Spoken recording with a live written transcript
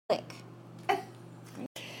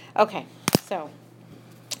Okay, so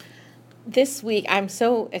this week I'm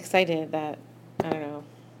so excited that, I don't know,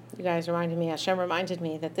 you guys reminded me, Hashem reminded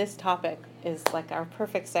me that this topic is like our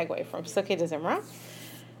perfect segue from Sukkot to Zimra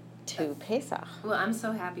to Pesach. Well, I'm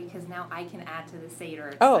so happy because now I can add to the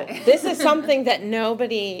Seder. Oh, this is something that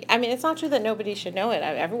nobody, I mean, it's not true that nobody should know it.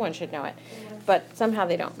 Everyone should know it, but somehow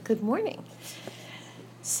they don't. Good morning.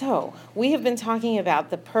 So, we have been talking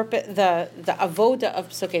about the purpose, the avoda of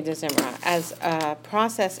Pesukei de Zimra as a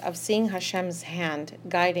process of seeing Hashem's hand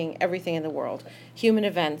guiding everything in the world. Human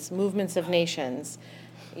events, movements of nations,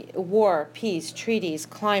 war, peace, treaties,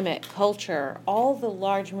 climate, culture, all the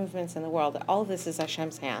large movements in the world, all of this is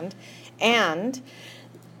Hashem's hand. And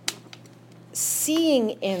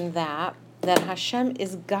seeing in that Hashem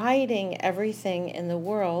is guiding everything in the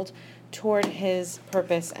world toward His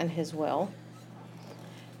purpose and His will,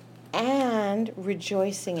 and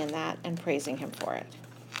rejoicing in that and praising Him for it.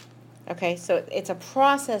 Okay, so it's a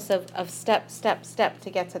process of step to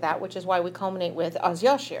get to that, which is why we culminate with Az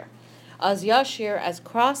Yashir. Az Yashir as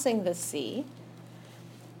crossing the sea,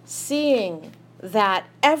 seeing that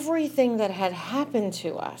everything that had happened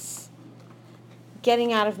to us,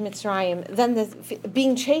 getting out of Mitzrayim, then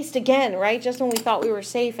being chased again, right? Just when we thought we were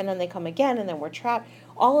safe, and then they come again, and then we're trapped.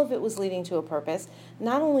 All of it was leading to a purpose.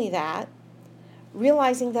 Not only that,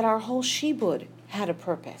 realizing that our whole shibud had a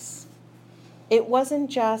purpose. It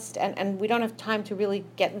wasn't just, and we don't have time to really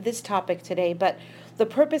get this topic today, but the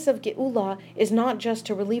purpose of Geula is not just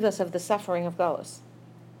to relieve us of the suffering of Galus.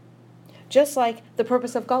 Just like the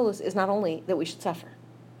purpose of Galus is not only that we should suffer.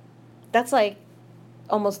 That's like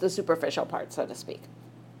almost the superficial part, so to speak.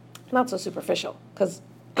 Not so superficial, because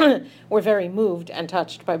we're very moved and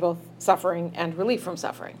touched by both suffering and relief from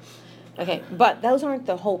suffering. Okay, but those aren't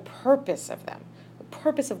the whole purpose of them. The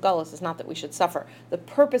purpose of Galus is not that we should suffer. The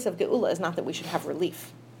purpose of Geula is not that we should have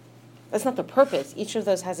relief. That's not the purpose. Each of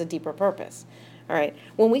those has a deeper purpose. All right.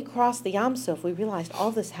 When we crossed the Yam Suf, we realized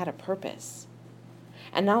all this had a purpose.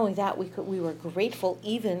 And not only that, we were grateful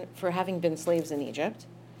even for having been slaves in Egypt.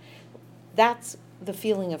 That's the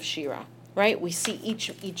feeling of Shira, right? We see each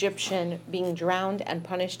Egyptian being drowned and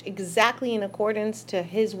punished exactly in accordance to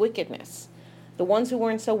his wickedness. The ones who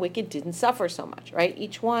weren't so wicked didn't suffer so much, right?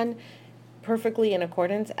 Each one perfectly in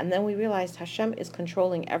accordance. And then we realized Hashem is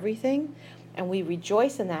controlling everything, and we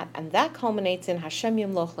rejoice in that. And that culminates in Hashem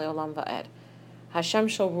Yimloch Le'olam Va'ed. Hashem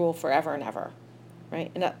shall rule forever and ever,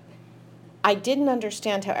 right? And I didn't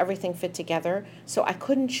understand how everything fit together, so I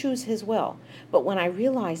couldn't choose His will. But when I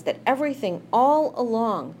realized that everything all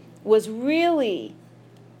along was really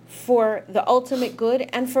for the ultimate good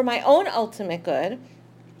and for my own ultimate good,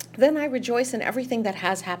 then I rejoice in everything that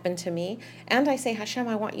has happened to me, and I say, Hashem,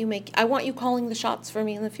 I want you calling the shots for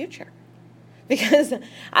me in the future. Because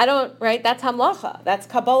I don't, right, that's Hamlacha. That's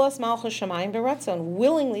Kabbalas Malchus Shamayim Beratzon,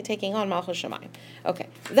 willingly taking on Malchus Shamayim. Okay,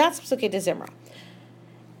 that's Pesukei de Zimra.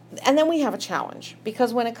 And then we have a challenge,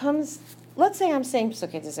 because when it comes, let's say I'm saying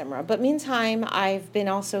Pesukei de Zimra, but meantime, I've been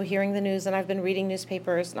also hearing the news, and I've been reading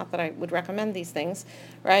newspapers, not that I would recommend these things,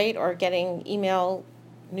 right, or getting email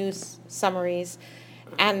news summaries,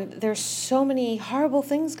 and there's so many horrible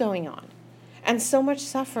things going on, and so much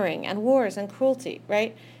suffering, and wars, and cruelty,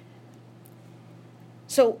 right?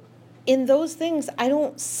 So in those things, I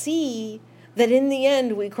don't see that in the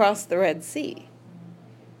end we cross the Red Sea.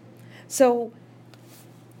 So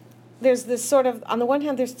there's this sort of, on the one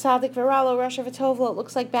hand, there's tzaddik v'ralo, rasha v'tovlo. It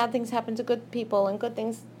looks like bad things happen to good people and good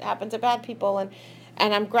things happen to bad people. And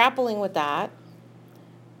I'm grappling with that.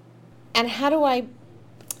 And how do I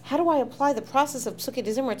apply the process of Pesukei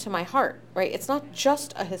de Zimra to my heart, right? It's not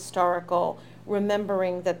just a historical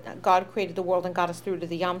remembering that God created the world and got us through to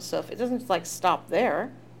the Yam Suf. It doesn't like stop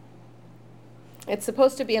there. It's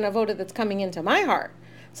supposed to be an avoda that's coming into my heart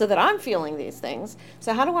so that I'm feeling these things.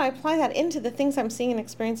 So how do I apply that into the things I'm seeing and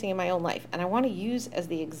experiencing in my own life? And I want to use as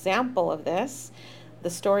the example of this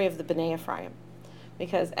the story of the Bnei Ephraim.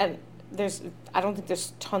 Because, and I don't think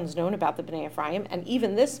there's tons known about the Bnei Ephraim, and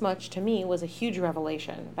even this much to me was a huge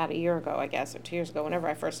revelation about a year ago, I guess, or 2 years ago. Whenever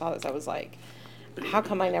I first saw this, I was like, how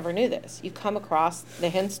come I never knew this? You come across the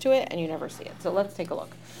hints to it and you never see it. So let's take a look.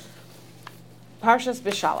 Parshas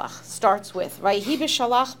Bishalach starts with Vayhi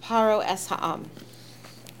Bishalach Paro Es Ha'am.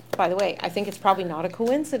 By the way, I think it's probably not a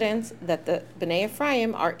coincidence that the Bnei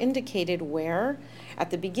Ephraim are indicated where?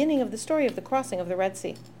 At the beginning of the story of the crossing of the Red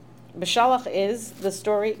Sea. Bishalach is the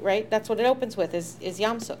story, right? That's what it opens with, is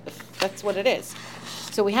Yam Suf. That's what it is.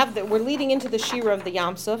 So we're leading into the Shira of the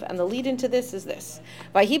Yam Suf, and the lead into this is this.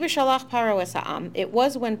 Vayhi b'shalach Paro es ha'am. It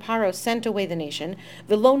was when Paro sent away the nation,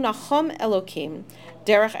 v'lo nachom Elokim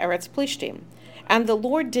derech eretz plishtim, And the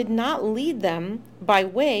Lord did not lead them by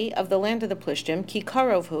way of the land of the Plishtim, ki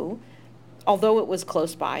karovhu, although it was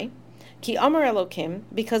close by, ki amar Elokim,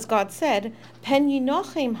 because God said, pen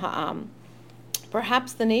yinochem ha'am,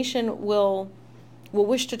 perhaps the nation will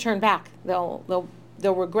wish to turn back. They'll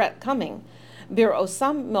regret coming. Bir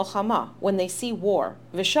osam milchama, when they see war,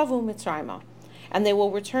 vishavu mitzrayma, and they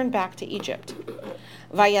will return back to Egypt.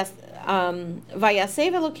 Vayasev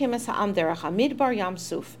Elokim es ha'am derech hamidbar yam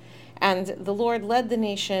suf, and the Lord led the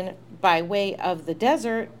nation by way of the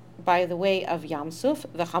desert, by the way of Yam Suf,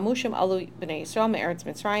 the Chamushim alu b'nei Yisrael me'eretz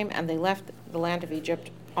Mitzrayim, and they left the land of Egypt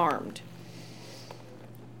armed.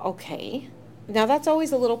 Okay, now that's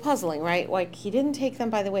always a little puzzling, right? Like, he didn't take them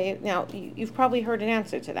by the way. Now, you've probably heard an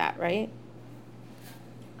answer to that, right?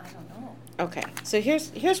 I don't know. Okay, so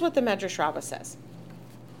here's what the Medrash Rabbah says.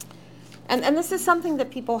 And this is something that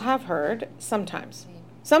people have heard sometimes.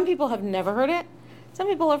 Some people have never heard it. Some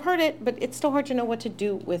people have heard it, but it's still hard to know what to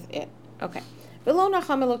do with it. Okay. V'lo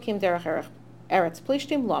nacham Elokim derech eretz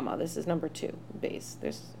plishtim lama. This is number 2, base.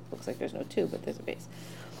 Looks like there's no 2, but there's a base.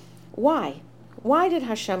 Why? Why did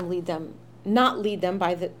Hashem not lead them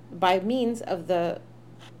by means of the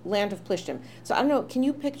land of Plishtim? So I don't know, can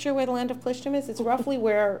you picture where the land of Plishtim is? It's roughly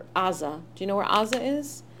where Gaza. Do you know where Gaza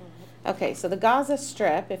is? Okay, so the Gaza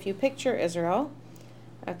Strip, if you picture Israel,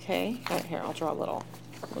 okay, right here, we'll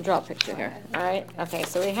draw a picture here. All right. Okay.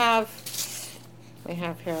 So we have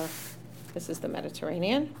here. This is the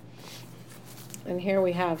Mediterranean, and here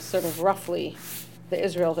we have sort of roughly the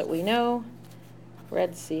Israel that we know: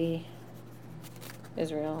 Red Sea,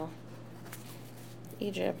 Israel,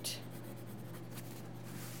 Egypt,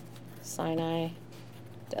 Sinai,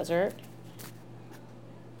 desert,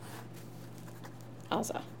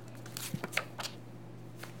 Gaza.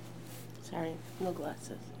 Sorry, no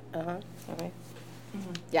glasses. Okay.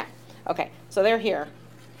 Mm-hmm. Yeah. Okay. So they're here,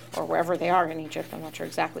 or wherever they are in Egypt. I'm not sure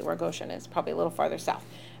exactly where Goshen is. Probably a little farther south.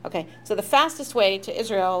 Okay. So the fastest way to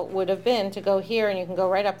Israel would have been to go here, and you can go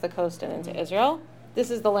right up the coast and into Israel. This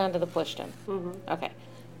is the land of the Plishtim. Mm-hmm. Okay.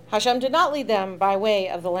 Hashem did not lead them by way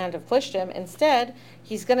of the land of Plishtim. Instead,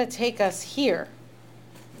 he's going to take us here,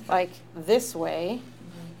 like this way,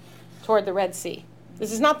 toward the Red Sea.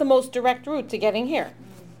 This is not the most direct route to getting here.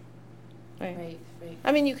 Right.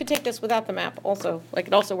 I mean, you could take this without the map also. Like,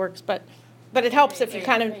 it also works, but it helps if you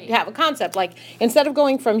kind of have a concept. Like, instead of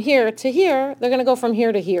going from here to here, they're going to go from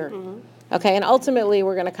here to here. Mm-hmm. Okay, and ultimately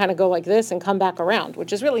we're going to kind of go like this and come back around,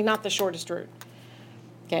 which is really not the shortest route.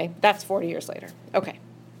 Okay, that's 40 years later. Okay.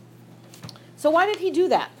 So why did he do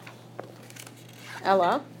that?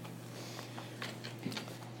 Ella.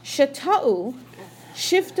 Sheta'u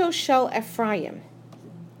shifto shel Ephraim.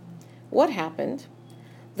 What happened?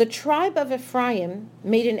 The tribe of Ephraim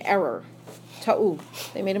made an error. Ta'u.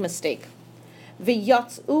 They made a mistake.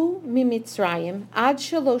 V'yatz'u mimitzrayim ad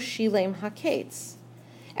shelo shilem haketz.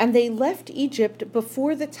 And they left Egypt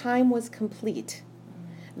before the time was complete.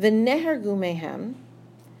 V'nehergu mehem.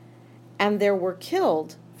 And there were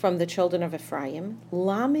killed from the children of Ephraim,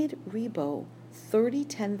 Lamed Ribo,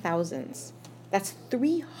 30,000. That's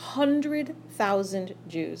 300,000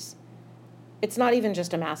 Jews. It's not even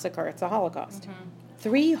just a massacre, it's a Holocaust. Mm-hmm.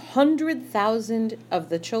 300,000 of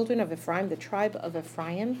the children of Ephraim, the tribe of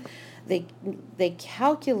Ephraim, they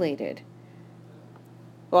calculated,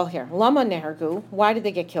 well here, Lama Nehergu, why did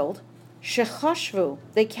they get killed? Shechashvu,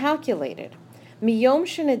 they calculated, Miyom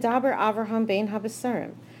shenedaber Avraham bein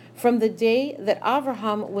habesarim, from the day that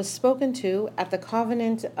Avraham was spoken to at the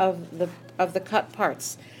covenant of the cut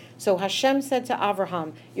parts. So Hashem said to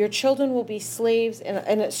Avraham, your children will be slaves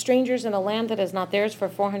and strangers in a land that is not theirs for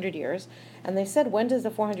 400 years. And they said, when does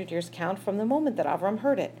the 400 years count? From the moment that Avraham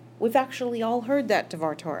heard it. We've actually all heard that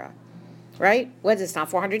Devar Torah, right? Well, it's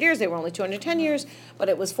not 400 years, they were only 210 years, but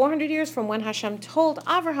it was 400 years from when Hashem told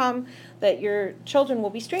Avraham that your children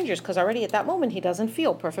will be strangers, because already at that moment he doesn't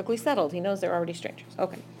feel perfectly settled. He knows they're already strangers.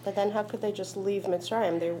 Okay. But then how could they just leave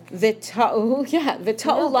Mitzrayim?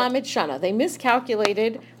 V'ta'u lamed shana. They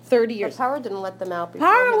miscalculated 30 years. But Paro didn't let them out.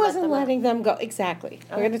 Paro wasn't letting them go. Exactly.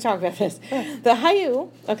 We're going to talk about this. The Hayu,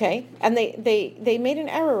 okay, and they made an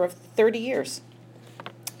error of 30 years.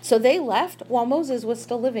 So they left while Moses was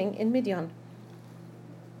still living in Midian.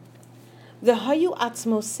 The Hayu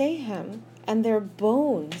atzmosehem, and their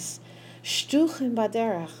bones, shtuchim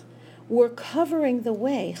baderach, were covering the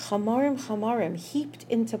way, chamarim, heaped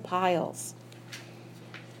into piles.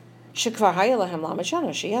 Shekvar hayalahem lamashana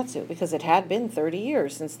shiyatsu, because it had been 30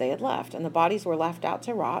 years since they had left, and the bodies were left out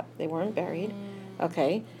to rot. They weren't buried,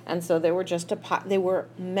 okay, and so they were they were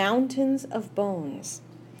mountains of bones.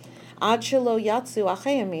 Ad shelo yatsu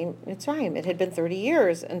achayim mitzrayim. It had been 30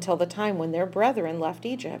 years until the time when their brethren left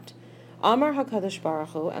Egypt. Amar HaKadosh Baruch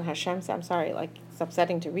Hu, and Hashem said, I'm sorry, like, it's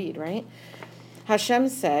upsetting to read, right? Hashem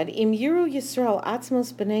said, Im Yiru Yisrael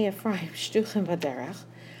Atzmos B'nei Ephraim Shtuchim Baderech.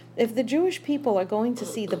 If the Jewish people are going to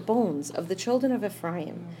see the bones of the children of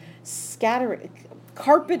Ephraim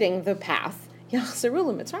carpeting the path, Yachzeru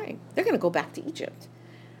L'Mitzrayim, they're going to go back to Egypt.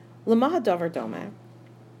 L'mah Davar Domeh.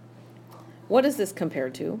 What is this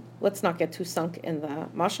compared to? Let's not get too sunk in the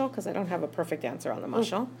mashal, because I don't have a perfect answer on the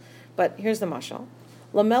mashal. But here's the mashal.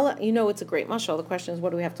 Lamela, it's a great mashal. The question is, what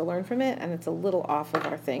do we have to learn from it? And it's a little off of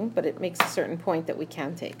our thing, but it makes a certain point that we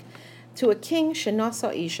can take. To a king,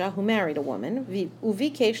 shenasa isha, who married a woman,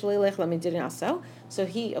 uvikesh leilech lamidinaso. So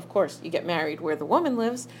he, of course, you get married where the woman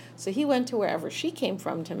lives. So he went to wherever she came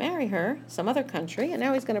from to marry her, some other country, and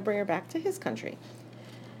now he's going to bring her back to his country.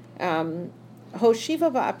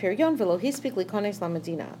 Hoshiva ba'apiryon velo hispik likones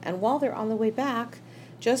lamadina. And while they're on the way back,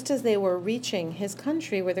 just as they were reaching his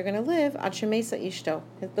country where they're going to live, ad shemesa ishto,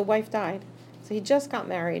 the wife died. So he just got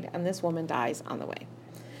married, and this woman dies on the way.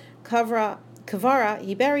 Kavara,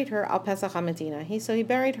 he buried her al Pesach HaMedina. So he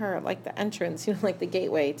buried her like the entrance, like the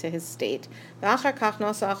gateway to his state. Then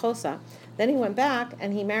he went back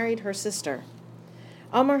and he married her sister.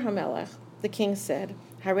 Amar HaMelech, the king said,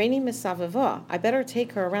 Hareini misavava, I better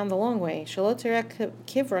take her around the long way. Kivra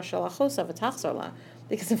shalachosa v'tachzorla.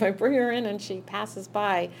 Because if I bring her in and she passes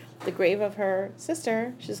by the grave of her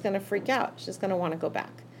sister, she's going to freak out. She's going to want to go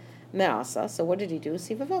back. Me'asa, so what did he do?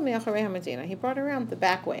 He brought her around the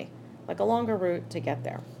back way, like a longer route to get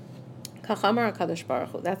there. Kachamar HaKadosh Baruch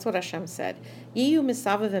Hu, that's what Hashem said. Yiyu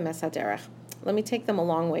misavav v'mesaderech. Let me take them a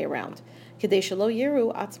long way around. Kedei shelo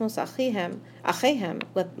yiru atzmos achehem,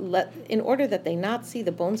 in order that they not see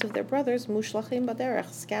the bones of their brothers, mushlachim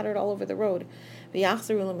baderech, scattered all over the road,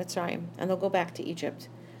 v'yachzeru l'Mitzrayim, and they'll go back to Egypt.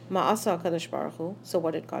 Ma'asa HaKadosh Baruch Hu, so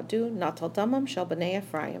what did God do? Natal damam shel b'nei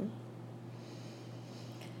Ephraim.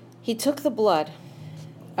 He took the blood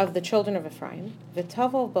of the children of Ephraim,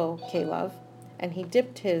 v'tavol bo kelav, and he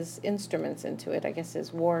dipped his instruments into it, I guess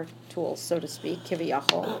his war tools, so to speak,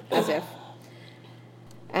 kiviyachol, as if.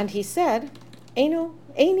 And he said,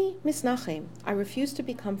 Eini misnachem, I refuse to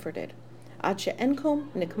be comforted. Ad she'enkom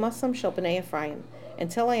nikmasam shel b'nei Ephraim,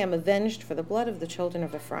 until I am avenged for the blood of the children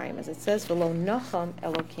of Ephraim. As it says, V'lo nacham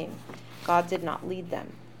Elokim, God did not lead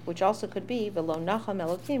them. Which also could be, V'lo nacham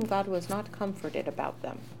Elokim, God was not comforted about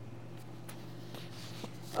them.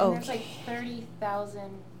 And there's like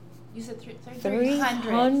 30,000, you said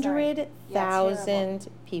 300,000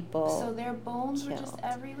 people. So their bones were just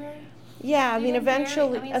everywhere? Yeah, They didn't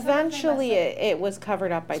eventually bury- it was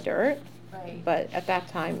covered up by dirt, Right. but at that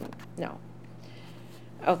time, no.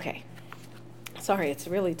 Okay. Sorry, it's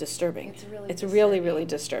really disturbing. It's really, really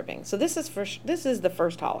disturbing. So this is the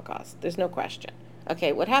first Holocaust. There's no question.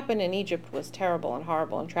 Okay, what happened in Egypt was terrible and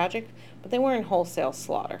horrible and tragic, but they weren't wholesale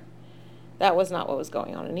slaughter. That was not what was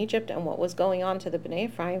going on in Egypt, and what was going on to the Bnei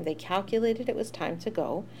Ephraim, they calculated it was time to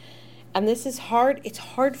go. And this is hard, it's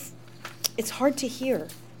hard to hear.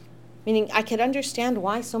 Meaning, I could understand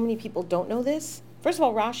why so many people don't know this. First of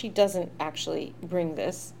all, Rashi doesn't actually bring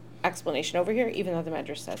this explanation over here, even though the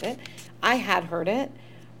Medrash says it. I had heard it,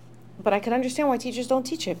 but I could understand why teachers don't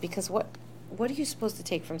teach it, because what are you supposed to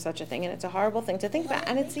take from such a thing? And it's a horrible thing to think about.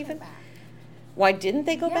 And it's even, why didn't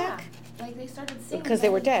they go back? Like they started singing. Because they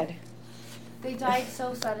were dead. They died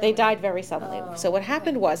so suddenly. They died very suddenly. So what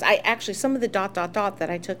happened was, some of the ... that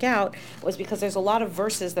I took out was because there's a lot of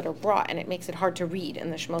verses that are brought and it makes it hard to read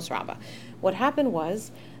in the Shmos Rabbah. What happened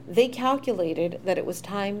was, they calculated that it was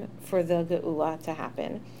time for the Geula to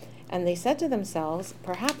happen. And they said to themselves,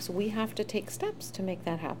 perhaps we have to take steps to make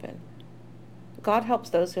that happen. God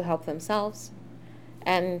helps those who help themselves.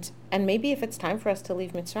 And maybe if it's time for us to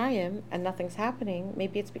leave Mitzrayim and nothing's happening,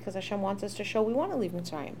 maybe it's because Hashem wants us to show we want to leave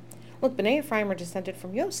Mitzrayim. Look, Bnei Ephraim are descended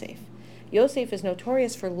from Yosef. Yosef is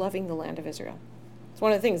notorious for loving the land of Israel. It's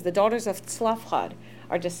one of the things. The daughters of Tzlafchad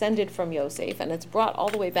are descended from Yosef, and it's brought all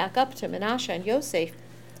the way back up to Menashe and Yosef.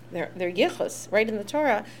 They're yichus, right in the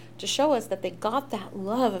Torah, to show us that they got that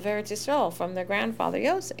love of Eretz Yisrael from their grandfather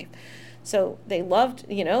Yosef. So they loved,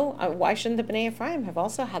 why shouldn't the Bnei Ephraim have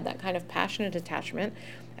also had that kind of passionate attachment?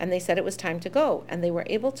 And they said it was time to go. And they were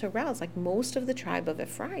able to rouse, like most of the tribe of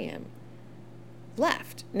Ephraim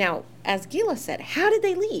left. Now, as Gila said, how did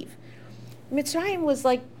they leave? Mitzrayim was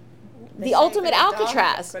like the ultimate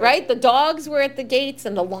Alcatraz, right? The dogs were at the gates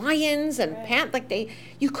and the lions and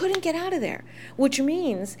you couldn't get out of there, which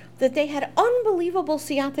means that they had unbelievable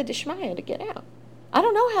siyata dishmaya to get out. I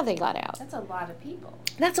don't know how they got out. That's a lot of people.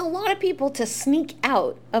 That's a lot of people to sneak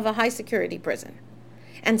out of a high security prison.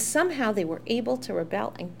 And somehow they were able to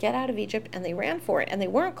rebel and get out of Egypt, and they ran for it, and they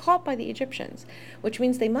weren't caught by the Egyptians, which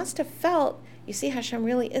means they must have felt you see Hashem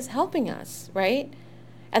really is helping us, right?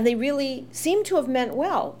 And they really seem to have meant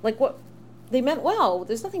well. Like what they meant well.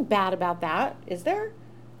 There's nothing bad about that, is there?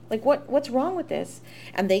 Like what's wrong with this?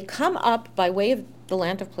 And they come up by way of the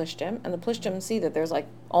land of Plishtim, and the Plishtim see that there's like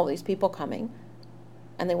all these people coming,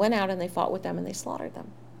 and they went out and they fought with them and they slaughtered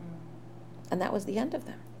them. And that was the end of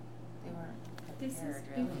them. They weren't This is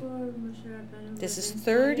prepared, really. before Moshe Rabbeinu. This was is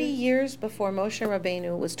 30 inspired. years before Moshe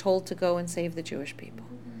Rabbeinu was told to go and save the Jewish people.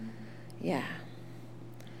 Yeah.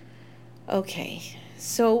 Okay.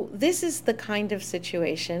 So this is the kind of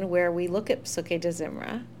situation where we look at Psukei de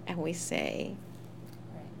Zimra and we say,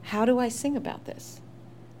 Right. how do I sing about this?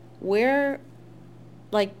 Where,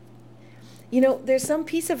 like, there's some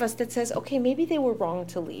piece of us that says, okay, maybe they were wrong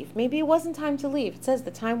to leave. Maybe it wasn't time to leave. It says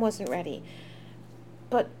the time wasn't ready.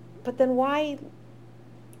 But then why?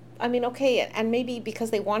 I mean, okay, and maybe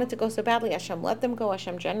because they wanted to go so badly, Hashem let them go.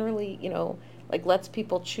 Hashem generally, lets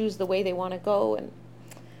people choose the way they want to go.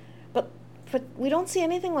 But we don't see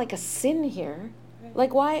anything like a sin here. Right.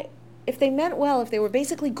 Like why, if they meant well, if they were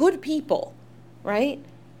basically good people, right?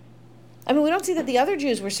 I mean, we don't see that the other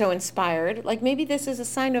Jews were so inspired. Like maybe this is a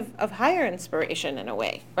sign of higher inspiration in a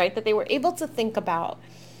way, right? That they were able to think about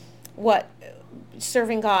what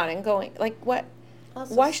serving God and going, like what,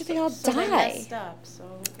 Also, why should they all so die? They messed up,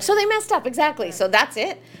 so. So they messed up, exactly. Right. So that's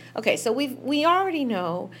it. Okay, so we already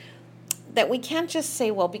know that we can't just say,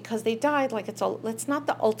 well, because they died, like it's not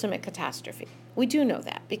the ultimate catastrophe. We do know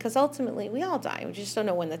that because ultimately we all die. We just don't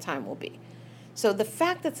know when the time will be. So the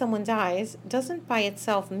fact that someone dies doesn't by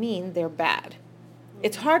itself mean they're bad.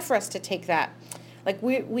 It's hard for us to take that. Like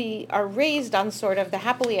we are raised on sort of the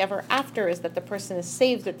happily ever after is that the person is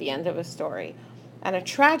saved at the end of a story. And a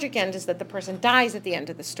tragic end is that the person dies at the end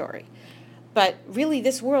of the story. But really,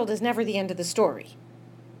 this world is never the end of the story.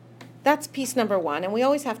 That's piece number one, and we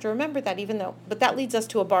always have to remember that but that leads us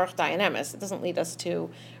to a Baruch Dayan Emes. It doesn't lead us to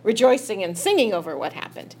rejoicing and singing over what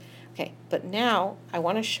happened. Okay, but now I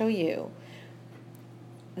want to show you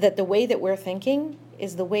that the way that we're thinking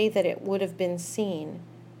is the way that it would have been seen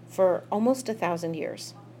for almost 1,000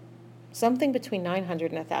 years. Something between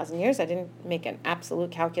 900 and 1,000 years. I didn't make an absolute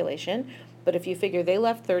calculation, but if you figure they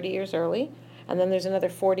left 30 years early, and then there's another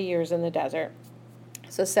 40 years in the desert,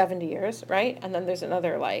 so 70 years, right? And then there's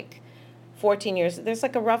another 14 years. There's a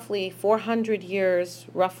roughly 400 years,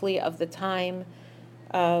 roughly, of the time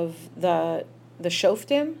of the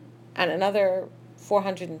Shoftim, and another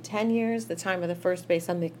 410 years, the time of the first Beis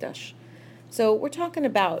HaMikdash. So we're talking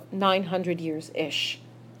about 900 years-ish,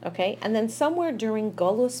 okay? And then somewhere during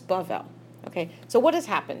Golus Bavel, okay? So what has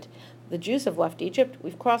happened? The Jews have left Egypt.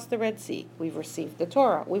 We've crossed the Red Sea. We've received the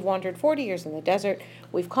Torah. We've wandered 40 years in the desert.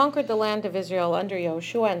 We've conquered the land of Israel under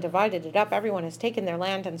Yehoshua and divided it up. Everyone has taken their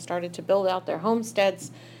land and started to build out their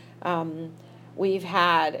homesteads. We've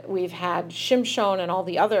had Shimshon and all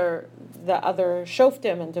the other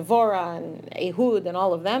Shoftim and Devorah and Ehud and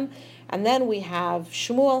all of them. And then we have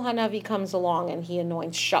Shmuel Hanavi comes along and he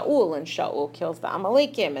anoints Shaul, and Shaul kills the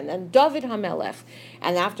Amalekim, and then David HaMelech,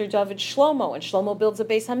 and after David Shlomo, and Shlomo builds a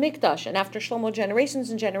Beis HaMikdash, and after Shlomo generations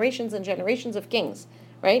and generations and generations of kings,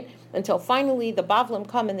 right? Until finally the Bavlim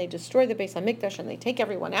come and they destroy the Beis HaMikdash and they take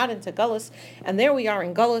everyone out into Gullus, and there we are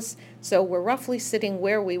in Gullus. So we're roughly sitting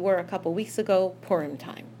where we were a couple weeks ago, Purim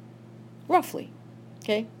time. Roughly,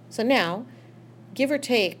 okay? So now, give or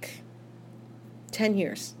take 10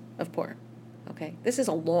 years of Purim, okay? This is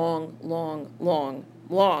a long, long, long,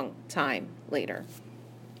 long time later.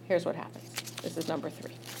 Here's what happens. This is number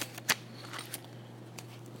 3.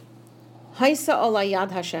 Haisa ala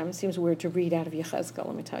yad Hashem. Seems weird to read out of Yechezkel.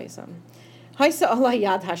 Let me tell you something. Haisa ala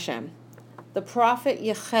yad Hashem. The prophet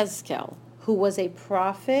Yechezkel, who was a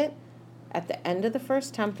prophet at the end of the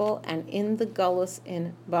first temple and in the Gullus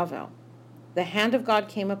in Bavel. The hand of God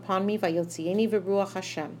came upon me, vayotzieni v'ruach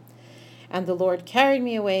Hashem, and the Lord carried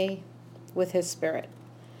me away with his spirit.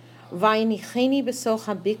 Vayinicheni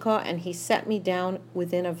b'soch habika, and he set me down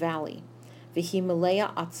within a valley. V'hi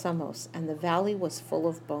melea atzamos, and the valley was full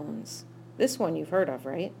of bones. This one you've heard of,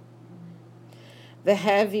 right?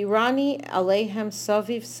 V'hevirani alehem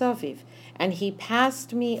saviv saviv, and he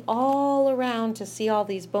passed me all around to see all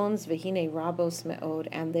these bones. V'hine rabos me'od,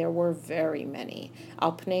 and there were very many.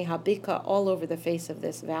 Al pnei habika, all over the face of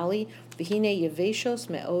this valley. V'hine yeveshos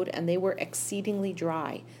me'od, and they were exceedingly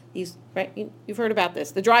dry. These, right? You've heard about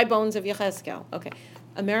this, the dry bones of Yechezkel. Okay,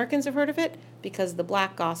 Americans have heard of it because the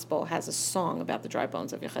Black Gospel has a song about the dry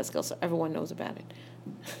bones of Yechezkel, so everyone knows about it.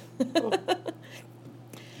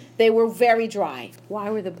 They were very dry.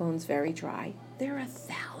 Why were the bones very dry? They're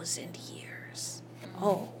 1,000 years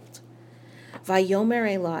old. Vayomer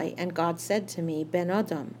Elai, and God said to me, Ben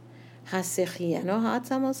Adam, Hasechieno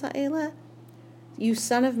ha'atzamos ha'eleh, You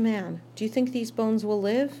son of man, do you think these bones will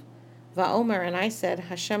live? Va'omer, and I said,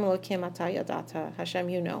 Hashem Elokim ata yadata. Hashem,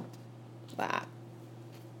 you know.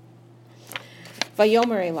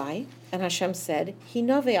 Vayomer Eli, and Hashem said,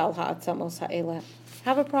 Hinove al ha'atzamos ha'eleh.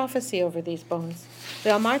 Have a prophecy over these bones.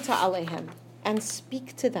 Ve'amarta alehem, and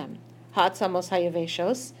speak to them. Ha'atzamos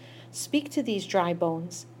ha'yaveshos, speak to these dry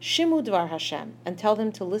bones. Shimu dvar Hashem, and tell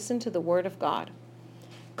them to listen to the word of God.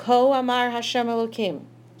 Ko amar Hashem Elokim.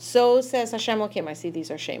 So says Hashem Elokim. I see these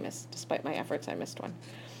are Shemus. Despite my efforts, I missed one.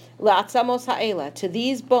 La'atzamos ha'ela, to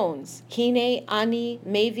these bones. Hine ani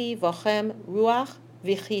mevi vochem ruach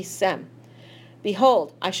vichisem.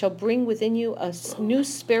 Behold, I shall bring within you a new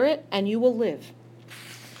spirit, and you will live.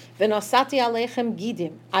 V'nosati alechem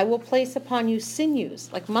gidim. I will place upon you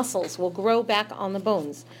sinews, like muscles, will grow back on the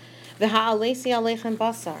bones. V'ha'alesi alechem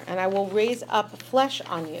basar, and I will raise up flesh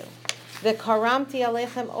on you. V'karamti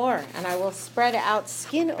alechem or, and I will spread out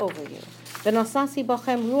skin over you. V'nosasi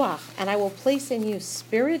bachem ruach, and I will place in you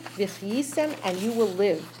spirit, v'chiyisem, and you will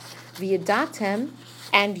live. V'yedatem,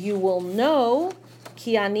 and you will know,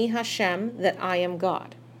 ki ani Hashem, that I am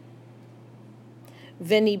God.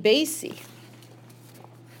 V'nibesi.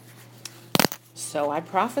 So I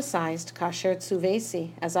prophesied, kasher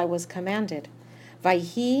tzuvesi, as I was commanded.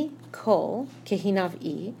 Vayhi kol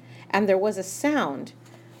kehinav'i, and there was a sound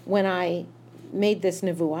when I made this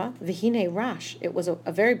nevuah. V'hine rash, it was a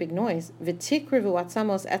very big noise. V'tikrivu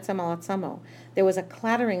atzamos etzam al atzamo. There was a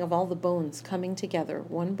clattering of all the bones coming together,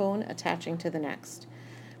 one bone attaching to the next.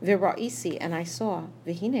 V'ra'isi, and I saw.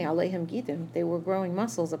 V'hine alehem gidim, they were growing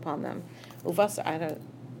muscles upon them. Uvas, I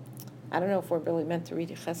don't know if we're really meant to read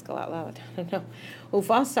Yechezkel out loud. I don't know.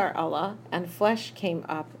 Uvasar Allah, and flesh came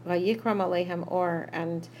up. Vayikram alehem or,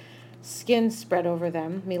 and skin spread over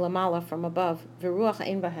them. Milamala, from above. V'ruach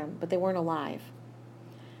ein bahem, but they weren't alive.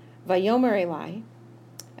 Vayomer Eli,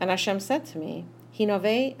 and Hashem said to me,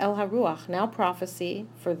 Hinove el haruach, now prophecy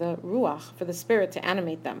for the ruach, for the spirit to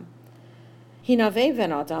animate them. Hinove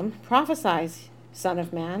ben adam, prophesize, son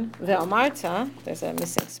of man, ve'amarta, there's a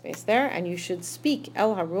missing space there, and you should speak,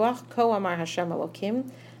 el haruach, ko amar Hashem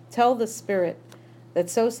Elokim, tell the spirit that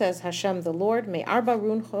so says Hashem the Lord, may arba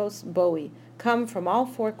runchos boi, come from all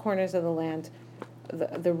four corners of the land,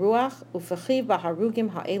 the ruach, ufachiv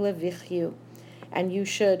baharugim ha'ele vichyu, and you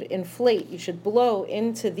should inflate, you should blow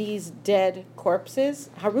into these dead corpses,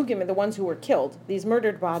 harugim are the ones who were killed, these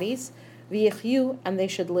murdered bodies, vichyu, and they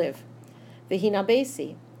should live.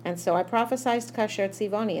 V'hinabesi, and so I prophesied kasher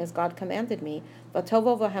tzivoni, as God commanded me,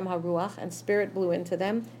 v'tovo v'hem haruach, and spirit blew into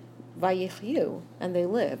them, vayichyu, and they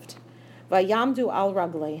lived. Vayamdu al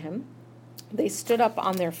ragleihem, they stood up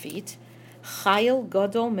on their feet, chayil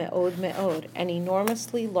godol me'od me'od, an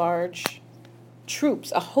enormously large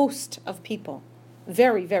troops, a host of people,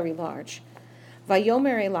 very, very large.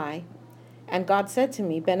 Vayomer Eli, and God said to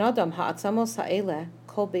me, Ben Adam ha'atzamos ha'eleh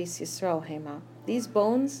kol beis Yisrael hema. These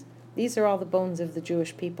bones, these are all the bones of the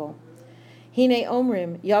Jewish people. Hine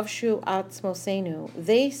omrim yavshu atzmosenu.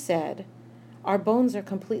 They said, our bones are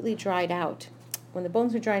completely dried out. When the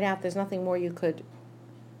bones are dried out, there's nothing more you could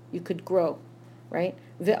grow, right?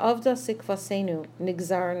 Ve'avda sikvasenu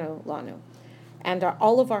nigzarno lanu. And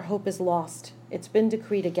all of our hope is lost. It's been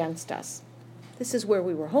decreed against us. This is where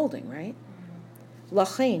we were holding, right?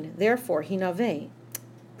 Lachain, therefore, hinaveh,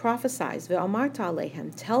 prophesies, ve'amarta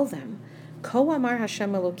alehem, tell them, ko amar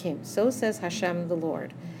Hashem Elokim, so says Hashem the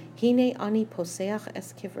Lord, hine ani poseach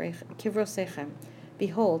es kivrosechem,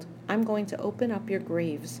 behold, I'm going to open up your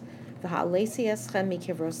graves, v'ha'alesi eschem mi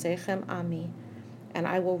kivrosechem ami, and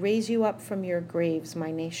I will raise you up from your graves, my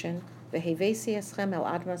nation, v'hevesi eschem el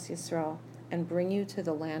admas Yisrael, and bring you to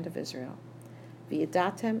the land of Israel.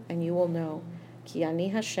 V'yedatem, and you will know, ki ani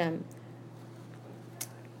Hashem,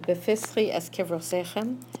 befischi es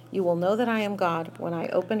kivrosechem, you will know that I am God when I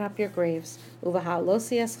open up your graves,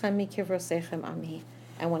 uvahalosi eschem mi kivrosechem ami,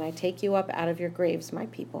 and when I take you up out of your graves, my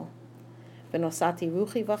people. V'nosati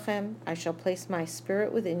ruchi vachem, I shall place my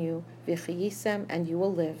spirit within you, v'chiyisem, and you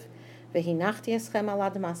will live. V'hinachti eschem al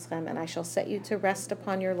admaschem, and I shall set you to rest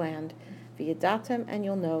upon your land. V'yedatem, and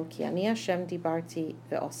you'll know, ki ani Hashem dibarti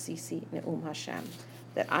ve'osisi ne'um Hashem,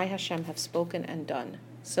 that I, Hashem, have spoken and done.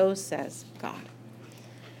 So says God.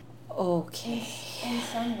 Okay. In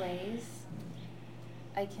some ways,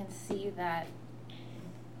 I can see that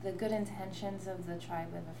the good intentions of the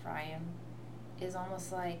tribe of Ephraim is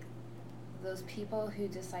almost like those people who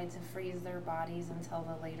decide to freeze their bodies until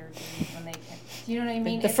the later days when they can. Do you know what I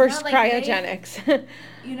mean? The It's first not like cryogenics.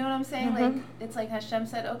 you know what I'm saying? Mm-hmm. Like, it's like Hashem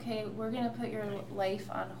said, okay, we're going to put your life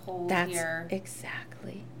on hold That's here.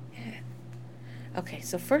 exactly it. Okay,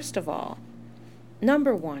 so first of all,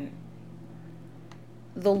 number one,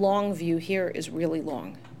 the long view here is really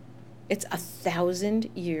long. It's 1,000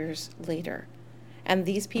 years later. And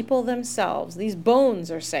these people themselves, these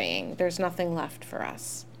bones are saying, there's nothing left for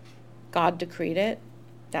us. God decreed it.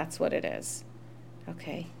 That's what it is.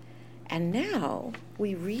 Okay. And now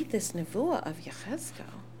we read this nevuah of Yechezkel,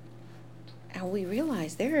 and we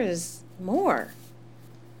realize there is more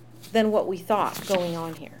than what we thought going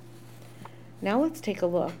on here. Now let's take a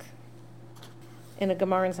look in a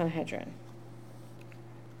Gemara in Sanhedrin.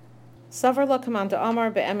 Savar la kamanda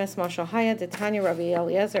Amar be'emes mashal haya detanya Rabbi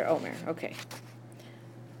Eliezer Omer. Okay.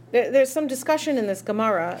 There's some discussion in this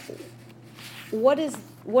Gemara. What is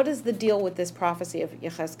the deal with this prophecy of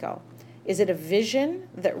Yechezkel? Is it a vision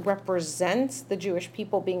that represents the Jewish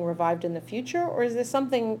people being revived in the future, or is this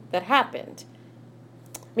something that happened?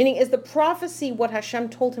 Meaning, is the prophecy what Hashem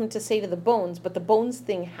told him to say to the bones, but the bones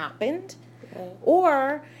thing happened? Okay.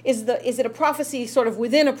 Or is it a prophecy sort of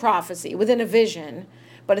within a prophecy, within a vision,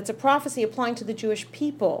 but it's a prophecy applying to the Jewish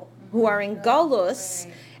people who are in Galus,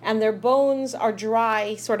 Right. and their bones are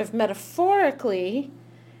dry, sort of metaphorically,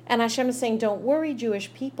 and Hashem is saying, don't worry,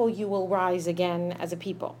 Jewish people, you will rise again as a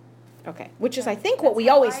people. Okay, which is, I think, what we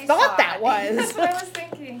always thought that was. That's what I was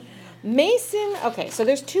thinking. Mason, okay, so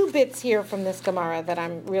there's two bits here from this Gemara that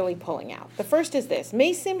I'm really pulling out. The first is this,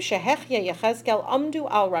 Masim shehechya Yechezkel amdu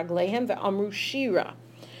al raglehem ve'amru shira.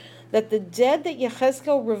 That the dead that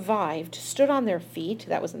Yechezkel revived stood on their feet,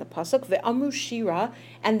 that was in the Pasuk, ve'amru shira,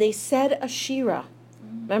 and they said a shira.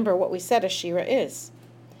 Remember what we said a shira is.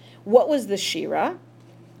 What was the shira?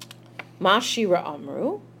 Ma shira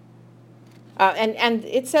amru. And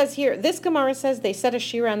it says here, this Gemara says they said a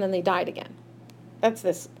shira and then they died again. That's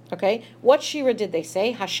this, okay? What shira did they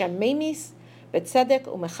say? Hashem memis betzedek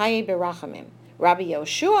umechaye berachamim. Rabbi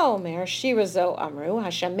Yoshua Omer shira zo amru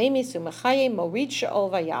Hashem memis umechaye morid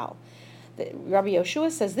she'ol vayal. Rabbi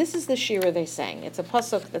Yoshua says this is the shira they sang. It's a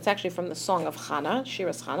pasuk that's actually from the song of Chana,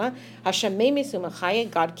 Shiras Chana. Hashem memis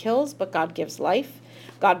umechaye, God kills, but God gives life.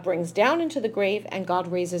 God brings down into the grave, and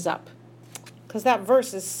God raises up. Because that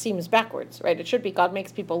verse seems backwards, right? It should be God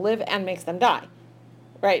makes people live and makes them die,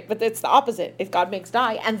 right? But it's the opposite. If God makes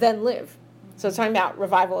die and then live. So it's talking about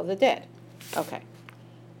revival of the dead. Okay.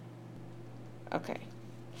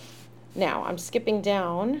 Now, I'm skipping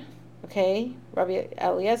down, okay? Rabbi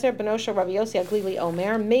Eliezer, Benosha, Rabbi Yossi, Aglili,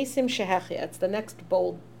 Omer, Mesim Shehechia. It's the next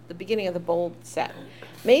bold, the beginning of the bold set.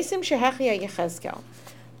 Mesim Shehechia Yechezkel.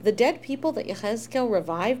 The dead people that Yechezkel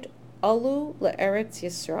revived, Alu le'eretz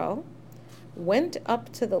Yisrael, went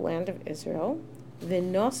up to the land of Israel,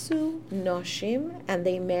 v'nosu noshim, and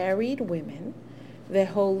they married women,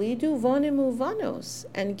 v'holidu vonimu vanos,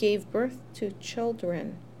 and gave birth to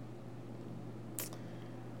children.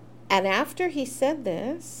 And after he said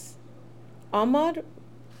this, Amad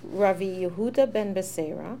Ravi Yehuda ben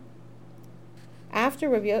Beseira,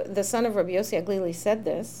 after the son of Rabbi Yossi Aglili said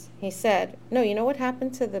this, he said, no, you know what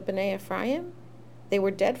happened to the Bnei Ephraim? They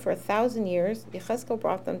were dead for 1,000 years. Yechezkel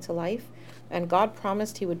brought them to life, and God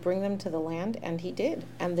promised he would bring them to the land, and he did.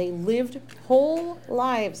 And they lived whole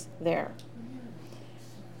lives there.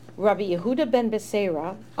 Rabbi Yehuda ben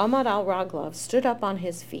Beseira, Amad al Raglav, stood up on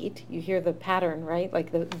his feet. You hear the pattern, right?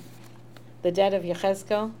 Like the dead of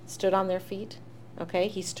Yechezkel stood on their feet. Okay?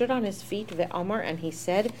 He stood on his feet, ve'amar, and he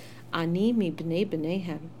said, Ani mi bnei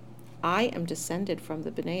bneihem. I am descended from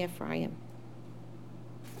the Bnei Ephraim.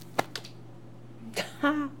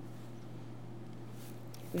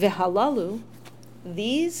 V'halalu,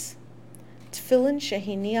 these tefillin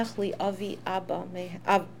shehiniach li avi abba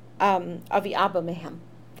mehem.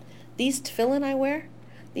 These tefillin I wear,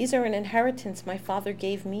 these are an inheritance my father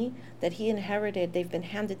gave me that he inherited. They've been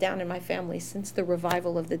handed down in my family since the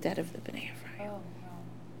revival of the dead of the Bnei Ephraim.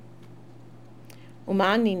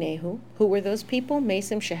 Umani nehu, who were those people?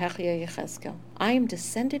 Mesim shehechia Yechezkel. I am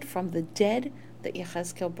descended from the dead that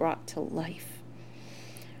Yechezkel brought to life.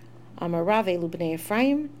 Amarave lu bnei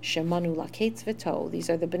Ephraim shemanu laketz v'to. These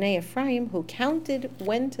are the bnei Ephraim who counted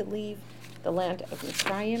when to leave the land of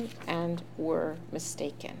Mitzrayim and were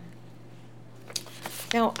mistaken.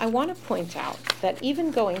 Now, I want to point out that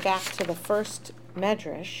even going back to the first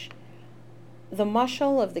medrash, the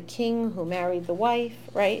mashal of the king who married the wife,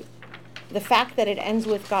 right? The fact that it ends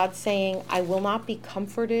with God saying, I will not be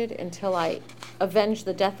comforted until I avenge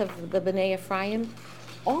the death of the Bnei Ephraim,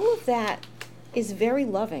 all of that is very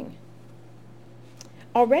loving.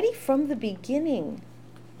 Already from the beginning,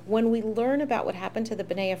 when we learn about what happened to the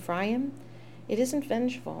Bnei Ephraim, it isn't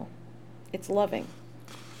vengeful, it's loving.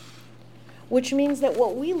 Which means that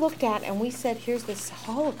what we looked at and we said, here's this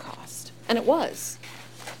Holocaust, and it was.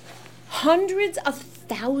 Hundreds of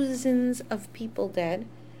thousands of people dead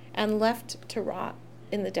and left to rot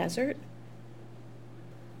in the desert.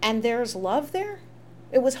 and there's love there?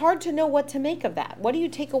 It was hard to know what to make of that. What do you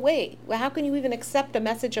take away? Well, how can you even accept a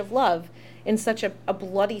message of love in such a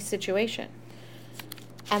bloody situation?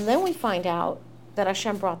 And then we find out that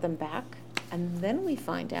Hashem brought them back. And then we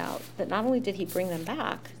find out that not only did he bring them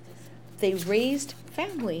back, they raised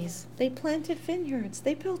families. They planted vineyards.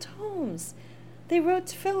 They built homes. They wrote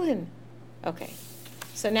tefillin. Okay.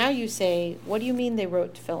 So now you say, what do you mean they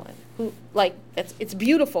wrote tefillin? It's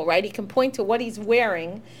beautiful, right? He can point to what he's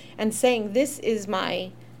wearing and saying, this is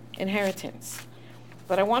my inheritance.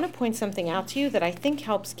 But I want to point something out to you that I think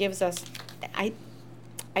gives us, I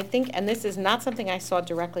think, and this is not something I saw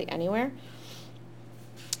directly anywhere,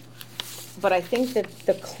 but I think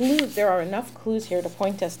that there are enough clues here to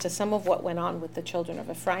point us to some of what went on with the children of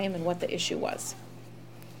Ephraim and what the issue was.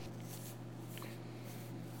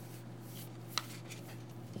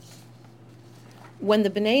 When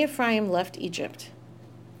the Bnei Ephraim left Egypt,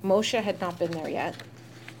 Moshe had not been there yet.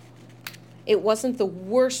 It wasn't the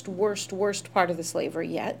worst part of the slavery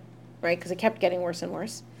yet, right? Because it kept getting worse and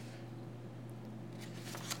worse.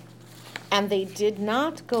 And they did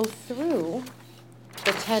not go through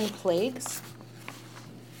the 10 plagues.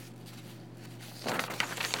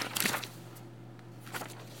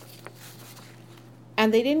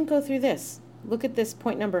 And they didn't go through this. Look at this,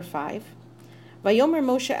 point number 5. Vayomer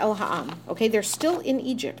Moshe el ha'am. Okay, they're still in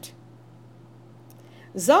Egypt.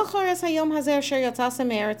 Remember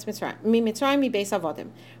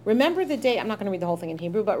the day, I'm not going to read the whole thing in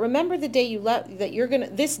Hebrew, but remember the day you're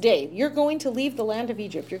going to leave the land of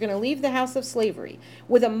Egypt. You're going to leave the house of slavery.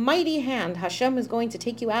 With a mighty hand, Hashem is going to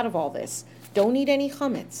take you out of all this. Don't eat any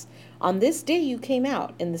chametz. On this day you came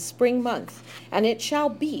out in the spring month, and it shall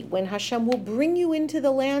be when Hashem will bring you into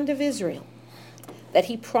the land of Israel that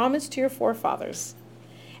he promised to your forefathers,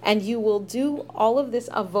 and you will do all of this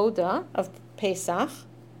avoda of Pesach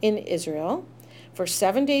in Israel. For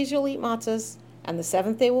 7 days you'll eat matzahs, and the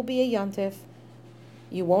 7th day will be a yontif.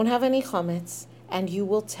 You won't have any chametz, and you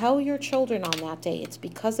will tell your children on that day, it's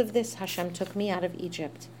because of this Hashem took me out of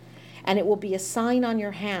Egypt. And it will be a sign on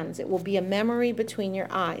your hands. It will be a memory between your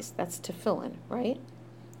eyes. That's tefillin, right?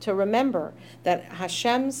 To remember that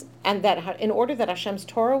in order that Hashem's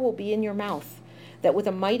Torah will be in your mouth, that with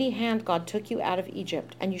a mighty hand God took you out of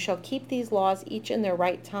Egypt, and you shall keep these laws each in their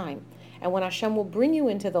right time. And when Hashem will bring you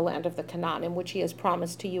into the land of the Canaan, in which he has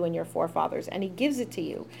promised to you and your forefathers, and he gives it to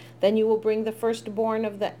you, then you will bring the firstborn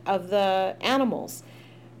of the animals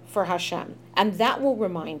for Hashem, and that will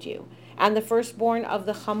remind you. And the firstborn of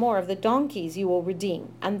the chamor, of the donkeys, you will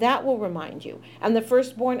redeem, and that will remind you. And the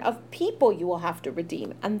firstborn of people you will have to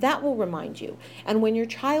redeem, and that will remind you. And when your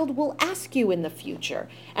child will ask you in the future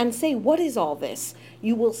and say, what is all this?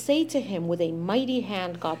 You will say to him, with a mighty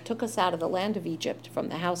hand, God took us out of the land of Egypt from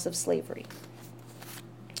the house of slavery.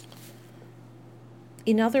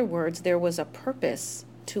 In other words, there was a purpose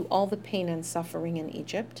to all the pain and suffering in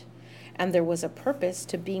Egypt, and there was a purpose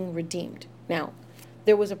to being redeemed. Now,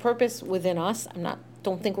 there was a purpose within us.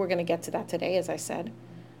 Don't think we're going to get to that today, as I said.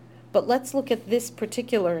 But let's look at this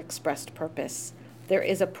particular expressed purpose. There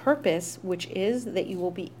is a purpose which is that you will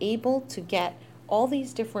be able to get all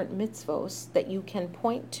these different mitzvos that you can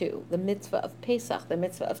point to. The mitzvah of Pesach, the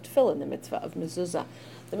mitzvah of Tefillin, the mitzvah of Mezuzah,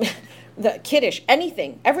 the Kiddush,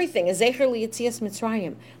 everything is Zecher L'Yetzias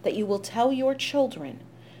Mitzrayim, that you will tell your children,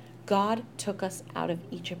 God took us out of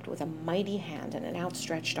Egypt with a mighty hand and an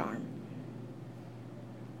outstretched arm.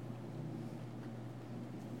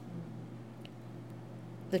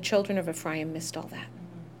 The children of Ephraim missed all that.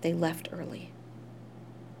 They left early.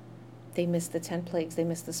 They missed the 10 plagues. They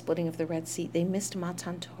missed the splitting of the Red Sea. They missed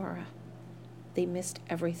Matan Torah. They missed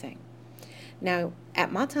everything. Now,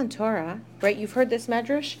 at Matan Torah, right, you've heard this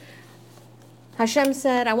medrash? Hashem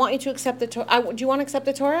said, I want you to accept the Torah. Do you want to accept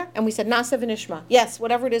the Torah? And we said, Na'aseh v'nishma. Yes,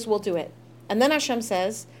 whatever it is, we'll do it. And then Hashem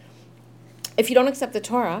says, if you don't accept the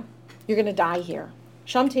Torah, you're going to die here.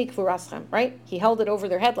 Sham teik v'raschem, right? He held it over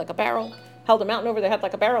their head like a barrel. Held a mountain over their head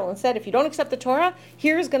like a barrel and said, if you don't accept the Torah,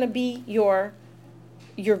 here's going to be your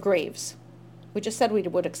graves. We just said we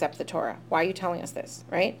would accept the Torah. Why are you telling us this,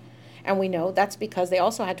 right? And we know that's because they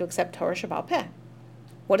also had to accept Torah Sheba'al Peh.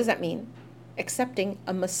 What does that mean? Accepting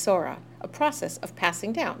a Masorah, a process of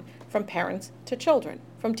passing down from parents to children,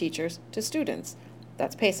 from teachers to students.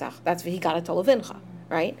 That's Pesach. That's V'higarat Olavincha,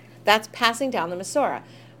 right? That's passing down the Masorah.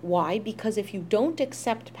 Why? Because if you don't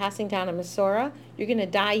accept passing down a Masorah, you're going to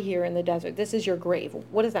die here in the desert. This is your grave.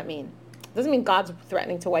 What does that mean? It doesn't mean God's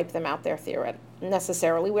threatening to wipe them out there theoretically,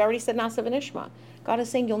 necessarily. We already said Na'aseh v'nishma. God is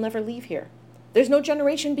saying you'll never leave here. There's no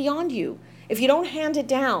generation beyond you. If you don't hand it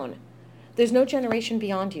down, there's no generation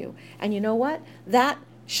beyond you. And you know what? That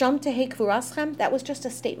Sham tehei kvuraschem, that was just a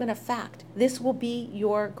statement of fact. This will be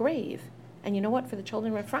your grave. And you know what? For the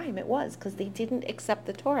children of Ephraim, it was, because they didn't accept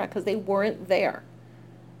the Torah, because they weren't there.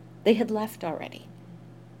 They had left already.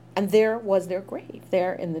 And there was their grave,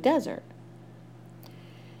 there in the desert.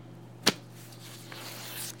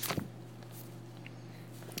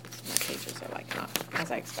 My pages are like not as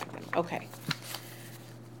I expect them. Okay.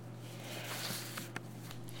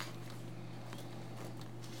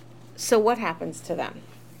 So what happens to them?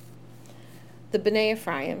 The Bnei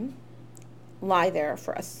Ephraim lie there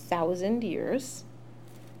for 1,000 years.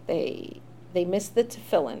 They miss the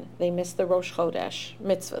tefillin. They miss the Rosh Chodesh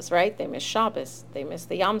mitzvahs, right? They miss Shabbos. They miss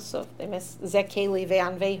the Yam Suf. They miss Zekeli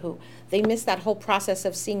Ve'anvehu. They miss that whole process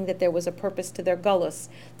of seeing that there was a purpose to their gullus.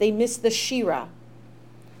 They miss the Shira.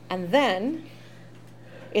 And then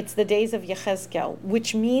it's the days of Yechezkel,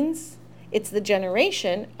 which means it's the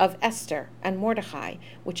generation of Esther and Mordechai,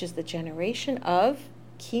 which is the generation of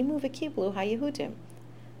Kimu V'Kiblu HaYehudim,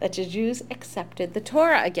 that the Jews accepted the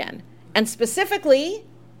Torah again, and specifically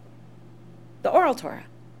the oral Torah,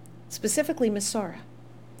 specifically Masorah.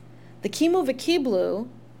 The Kimu V'Kiblu,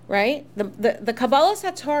 right? The Kabbalas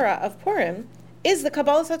HaTorah of Purim is the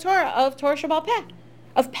Kabbalas HaTorah of Torah Sheba'al Peh,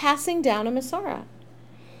 of passing down a Masorah.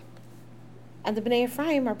 And the Bnei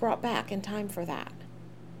Ephraim are brought back in time for that.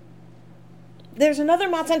 There's another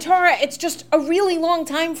Matan Torah, it's just a really long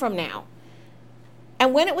time from now.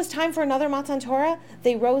 And when it was time for another Matan Torah,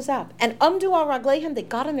 they rose up. And Amdu al Ragleihem, they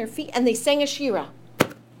got on their feet and they sang a Shira.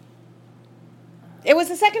 It was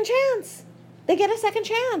a second chance. They get a second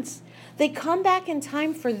chance. They come back in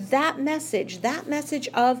time for that message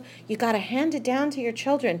of you got to hand it down to your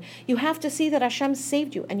children. You have to see that Hashem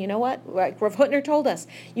saved you. And you know what? Like Rav Hutner told us,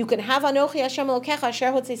 you can have Anochi Hashem Elokecha Asher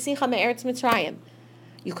Hotzeisicha Me'eretz Mitzrayim.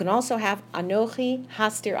 You can also have Anochi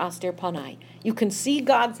Hastir Astir Panai. You can see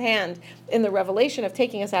God's hand in the revelation of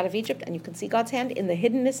taking us out of Egypt, and you can see God's hand in the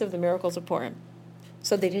hiddenness of the miracles of Purim.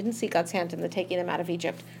 So they didn't see God's hand in the taking them out of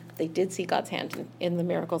Egypt. They did see God's hand in the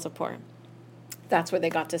miracles of Purim. That's where they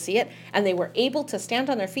got to see it. And they were able to stand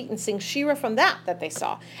on their feet and sing Shira from that they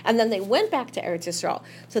saw. And then they went back to Eretz Yisrael.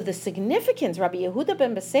 So the significance, Rabbi Yehuda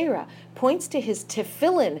ben Beseira points to his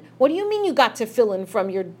tefillin. What do you mean you got tefillin from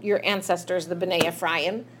your ancestors, the Bnei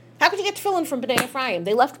Ephraim? How could you get tefillin from Bnei Ephraim?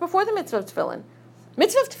 They left before the mitzvah of tefillin.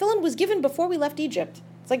 Mitzvah of tefillin was given before we left Egypt.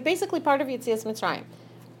 It's like basically part of Yetzias Mitzrayim.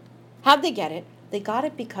 How'd they get it? They got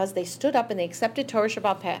it because they stood up and they accepted Torah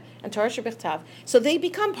Sheba'al Peh and Torah Shebichtav. So they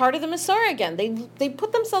become part of the Masorah again. They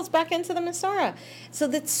put themselves back into the Masorah. So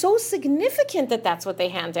that's so significant that that's what they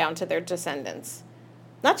hand down to their descendants.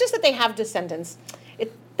 Not just that they have descendants.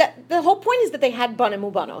 The whole point is that they had banim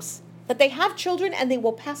ubanos, that they have children and they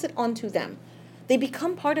will pass it on to them. They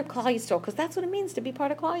become part of Klal Yisrael because that's what it means to be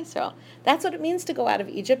part of Klal Yisrael. That's what it means to go out of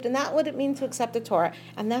Egypt, and that's what it means to accept the Torah,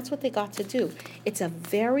 and that's what they got to do. It's a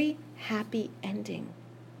very happy ending,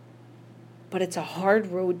 but it's a hard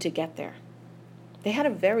road to get there. They had a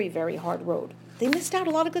very, very hard road. They missed out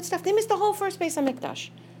a lot of good stuff. They missed the whole first Beis HaMikdash.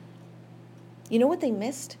 You know what they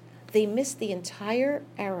missed? They missed the entire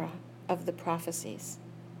era of the prophecies,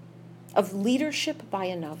 of leadership by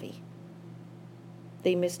a Navi.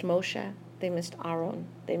 They missed Moshe. They missed Aaron.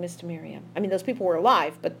 They missed Miriam. I mean, those people were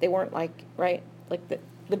alive, but they weren't like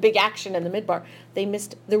the big action in the Midbar. They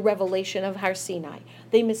missed the revelation of Har Sinai.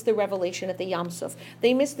 They missed the revelation at the Yam Suf.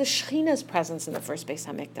 They missed the Shechina's presence in the first Beis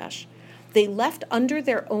HaMikdash. They left under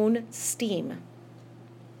their own steam.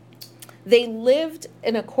 They lived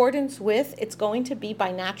in accordance with, it's going to be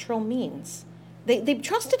by natural means. They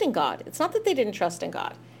trusted in God. It's not that they didn't trust in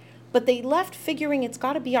God, but they left figuring it's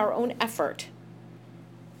got to be our own effort.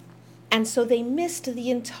 And so they missed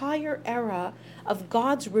the entire era of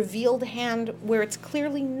God's revealed hand where it's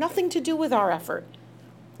clearly nothing to do with our effort.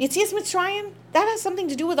 Yetzias Mitzrayim, that has something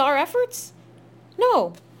to do with our efforts?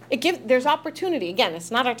 No. There's opportunity. Again,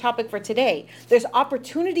 it's not our topic for today. There's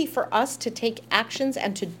opportunity for us to take actions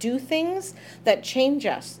and to do things that change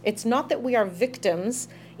us. It's not that we are victims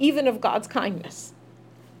even of God's kindness.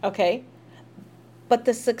 Okay? But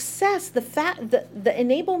the success, the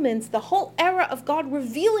enablements, the whole era of God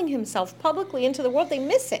revealing himself publicly into the world, they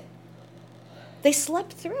miss it. They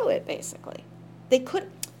slept through it, basically. They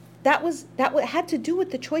couldn't. That had to do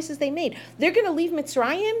with the choices they made. They're going to leave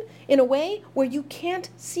Mitzrayim in a way where you can't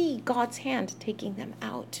see God's hand taking them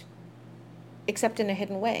out, except in a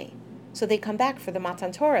hidden way. So they come back for the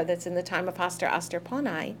Matan Torah that's in the time of Hastir Astir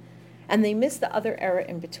Panai, and they miss the other era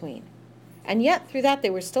in between. And yet, through that, they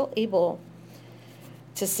were still able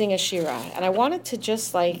to sing a Shira. And I wanted to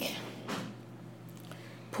just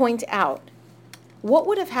point out what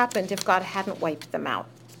would have happened if God hadn't wiped them out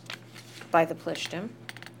by the Plishtim.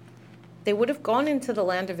 they would have gone into the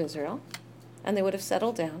land of Israel, and they would have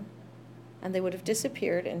settled down, and they would have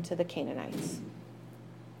disappeared into the Canaanites.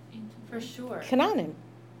 For sure. Canaanim.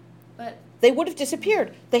 But They would have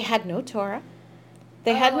disappeared. They had no Torah.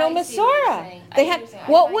 They had no I see what you're Masorah. saying. They I see had. you're saying.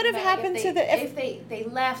 What I would have thought you meant happened like to the? if they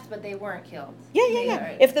left but they weren't killed? Yeah.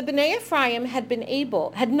 They- If the Bnei Ephraim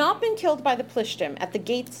had not been killed by the Plishtim at the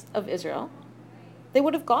gates of Israel, they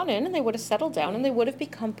would have gone in and they would have settled down and they would have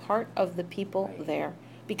become part of the people there,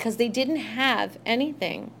 because they didn't have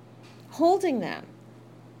anything holding them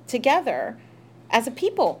together as a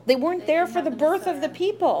people. They weren't They there didn't for have the the birth of the Masorah.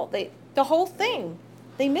 people. The whole thing.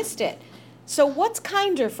 They missed it. So what's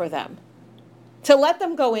kinder for them? To let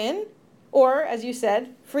them go in, or, as you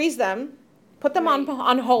said, freeze them, put them Right.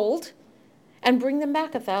 on hold, and bring them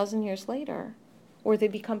back 1,000 years later, where they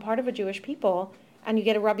become part of a Jewish people, and you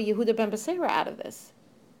get a Rabbi Yehuda ben Beseira out of this,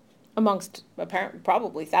 amongst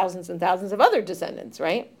probably thousands and thousands of other descendants,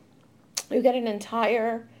 right? You get an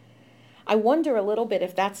entire... I wonder a little bit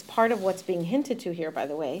if that's part of what's being hinted to here, by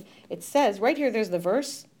the way. It says, right here, there's the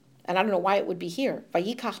verse, and I don't know why it would be here.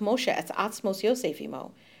 Vayikach Moshe et atzmos Yosef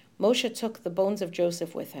imo. Moshe took the bones of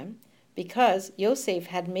Joseph with him, because Yosef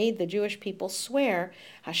had made the Jewish people swear,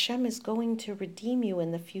 Hashem is going to redeem you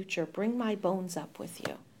in the future. Bring my bones up with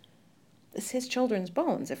you. This is his children's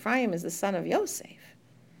bones. Ephraim is the son of Yosef.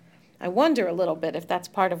 I wonder a little bit if that's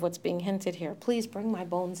part of what's being hinted here. Please bring my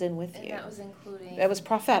bones in with And you. that was including. It was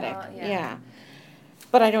prophetic. Yeah. Yeah.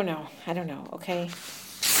 But I don't know, okay?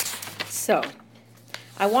 So,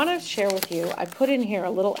 I want to share with you, I put in here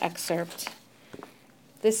a little excerpt.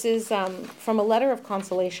 This is from a letter of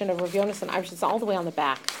consolation of Rav Yonasan Irish. It's all the way on the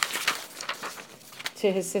back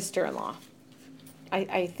to his sister-in-law.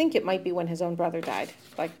 I think it might be when his own brother died,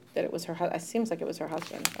 like that it was her. It seems like it was her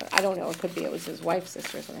husband. I don't know. It could be it was his wife's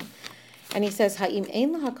sister or something. And he says, "Ha'im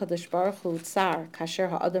ein laHakadosh Baruch Hu tsar kasher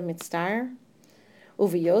ha'adam mitztar,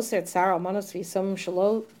 uviyoser tsar almanos v'yisomim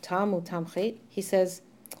shelo tam utam chet." He says,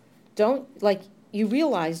 you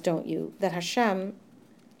realize, don't you, that Hashem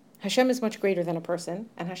is much greater than a person,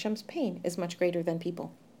 and Hashem's pain is much greater than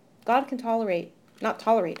people. God can not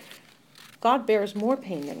tolerate. God bears more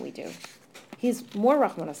pain than we do. He's more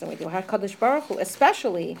Rahmanas than we do. HaKadosh Baruch Hu,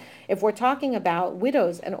 especially if we're talking about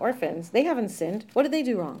widows and orphans, they haven't sinned. What did they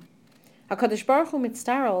do wrong? HaKadosh Baruch Hu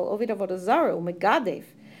mitztaral ovid avodah zara umegadev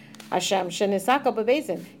Hashem shenisaka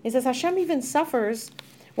bebezin. He says Hashem even suffers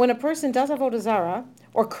when a person does avodah zara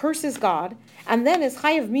or curses God and then is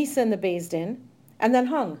chayav misa in the Beis Din and then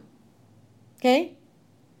hung. Okay?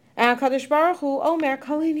 And HaKadosh Baruch Hu omer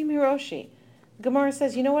kalini miroshi. Gemara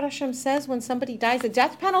says, you know what Hashem says when somebody dies? The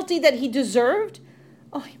death penalty that he deserved?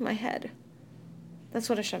 Oh, my head. That's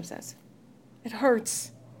what Hashem says. It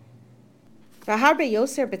hurts. He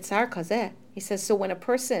says, so when a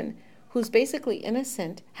person who's basically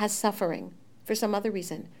innocent has suffering for some other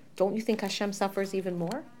reason, don't you think Hashem suffers even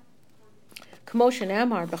more? In all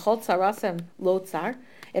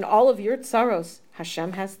of your tsaros,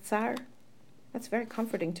 Hashem has tsar. That's very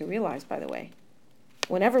comforting to realize, by the way.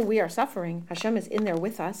 Whenever we are suffering, Hashem is in there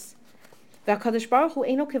with us. Hashem is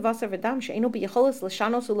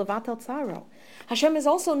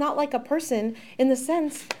also not like a person in the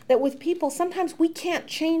sense that with people, sometimes we can't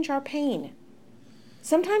change our pain.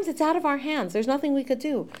 Sometimes it's out of our hands. There's nothing we could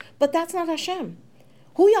do. But that's not Hashem.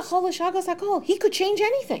 He could change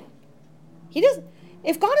anything. He doesn't.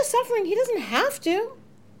 If God is suffering, He doesn't have to.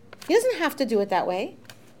 He doesn't have to do it that way.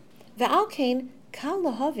 Ve'alkein kal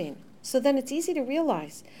lahavin. So then it's easy to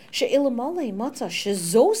realize that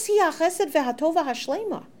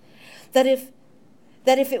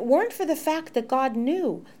if it weren't for the fact that God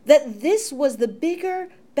knew that this was the bigger,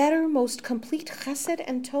 better, most complete chesed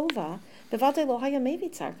and tova,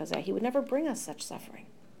 He would never bring us such suffering.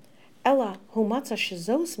 It's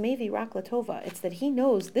that He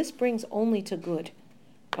knows this brings only to good.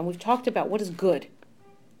 And we've talked about what is good.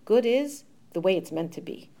 Good is the way it's meant to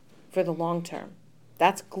be for the long term.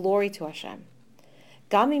 That's glory to Hashem.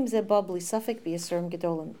 Even if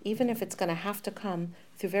it's going to have to come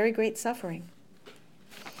through very great suffering.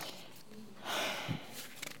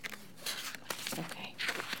 Okay.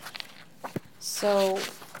 So,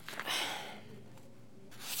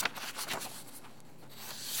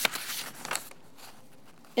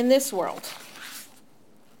 in this world,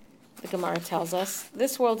 the Gemara tells us,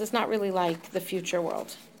 this world is not really like the future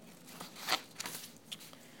world.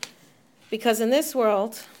 Because in this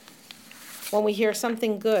world, when we hear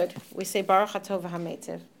something good, we say, Baruch HaTov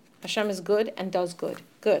HaMeitiv. Hashem is good and does good.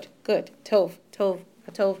 Good, good. Tov, Tov,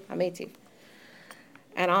 HaTov HaMeitiv.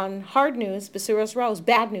 And on hard news, Besuros Rose,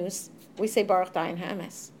 bad news, we say, Baruch Dayan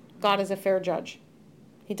HaEmes. God is a fair judge.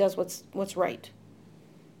 He does what's right.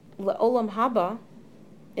 Le'olam haba,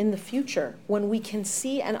 in the future, when we can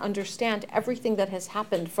see and understand everything that has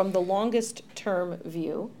happened from the longest term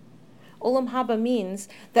view, Olam haba means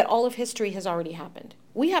that all of history has already happened.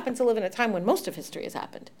 We happen to live in a time when most of history has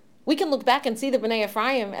happened. We can look back and see the Bnei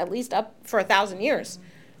Ephraim at least up for 1,000 years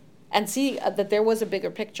and see that there was a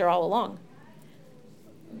bigger picture all along.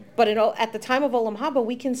 But at the time of Olam haba,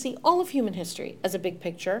 we can see all of human history as a big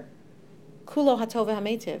picture. Kulo hatov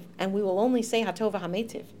v'hametiv, and we will only say hatov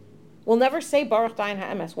v'hametiv. We'll never say Baruch Dayan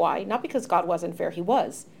ha'emes. Why? Not because God wasn't fair, he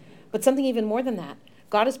was. But something even more than that.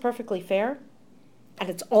 God is perfectly fair, and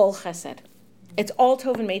it's all chesed. It's all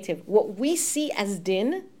tov and metiv. What we see as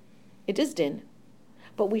din, it is din.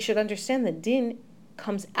 But we should understand that din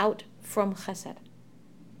comes out from chesed.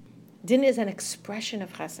 Din is an expression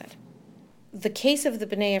of chesed. The case of the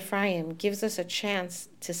Bnei Ephraim gives us a chance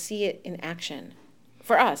to see it in action.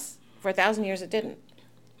 For us, for 1,000 years it didn't.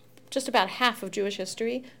 Just about half of Jewish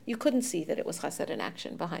history, you couldn't see that it was chesed in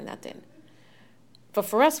action behind that din. But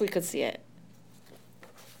for us, we could see it.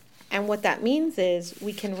 And what that means is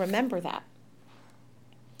we can remember that.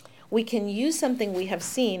 We can use something we have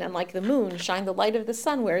seen, and like the moon, shine the light of the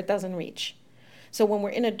sun where it doesn't reach. So when we're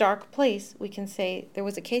in a dark place, we can say, there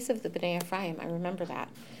was a case of the Bnei Ephraim, I remember that.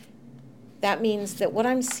 That means that what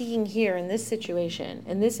I'm seeing here in this situation,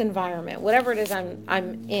 in this environment, whatever it is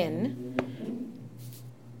I'm in,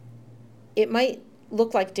 it might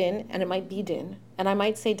look like din, and it might be din, and I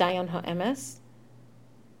might say dayan ha'emes,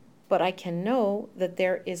 but I can know that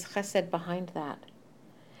there is chesed behind that,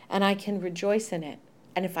 and I can rejoice in it.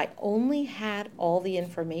 And if I only had all the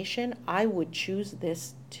information, I would choose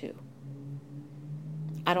this too.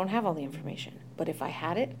 I don't have all the information, but if I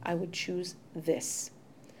had it, I would choose this.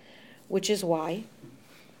 Which is why,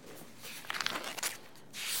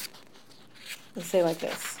 let's say like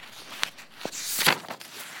this.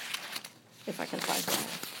 If I can find where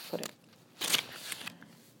I put it.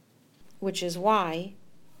 Which is why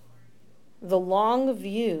the long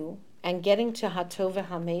view and getting to Hatov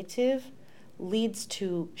v'Hametiv leads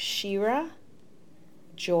to Shira,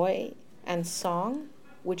 joy, and song,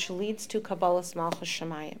 which leads to Kabbalas Malchus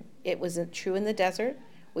Shemayim. It was true in the desert.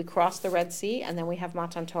 We crossed the Red Sea, and then we have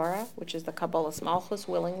Matan Torah, which is the Kabbalas Malchus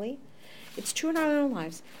willingly. It's true in our own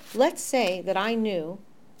lives. Let's say that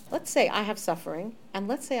let's say I have suffering, and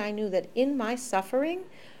let's say I knew that in my suffering,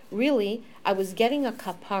 really, I was getting a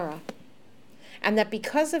kapara, and that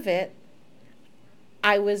because of it,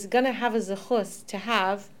 I was going to have a zechus to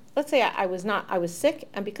have, let's say I was sick,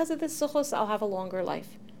 and because of this zechus, I'll have a longer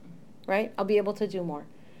life, right? I'll be able to do more.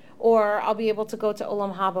 Or I'll be able to go to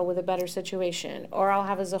Olam Haba with a better situation. Or I'll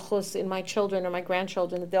have a zechus in my children or my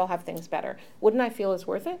grandchildren that they'll have things better. Wouldn't I feel it's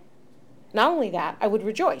worth it? Not only that, I would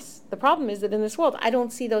rejoice. The problem is that in this world, I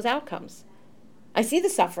don't see those outcomes. I see the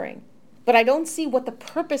suffering, but I don't see what the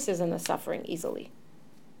purpose is in the suffering easily,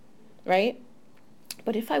 right?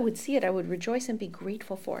 But if I would see it, I would rejoice and be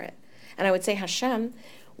grateful for it. And I would say, Hashem,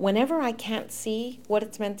 whenever I can't see what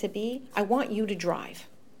it's meant to be, I want you to drive.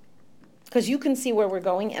 Because you can see where we're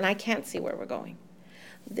going, and I can't see where we're going.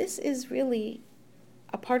 This is really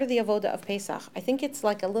a part of the avoda of Pesach. I think it's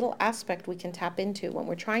like a little aspect we can tap into when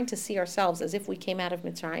we're trying to see ourselves as if we came out of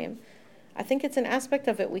Mitzrayim. I think it's an aspect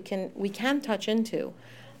of it we can touch into.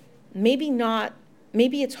 Maybe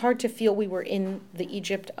it's hard to feel we were in the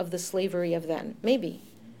Egypt of the slavery of then. Maybe.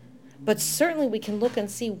 But certainly we can look and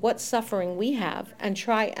see what suffering we have and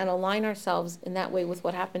try and align ourselves in that way with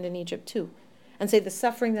what happened in Egypt too. And say, the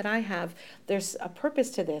suffering that I have, there's a purpose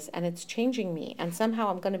to this, and it's changing me, and somehow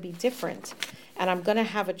I'm going to be different, and I'm going to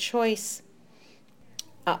have a choice.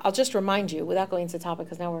 I'll just remind you, without going into the topic,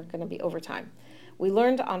 because now we're going to be over time. We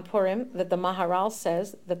learned on Purim that the Maharal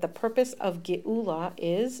says that the purpose of Geula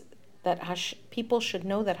is that people should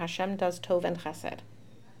know that Hashem does Tov and Chesed,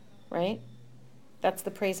 right? That's the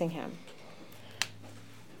praising Him.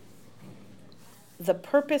 The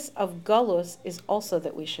purpose of Galus is also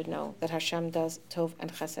that we should know that Hashem does Tov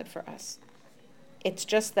and Chesed for us. It's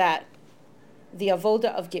just that the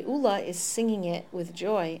avoda of Geula is singing it with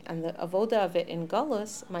joy, and the avoda of it in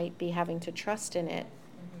Galus might be having to trust in it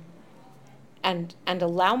and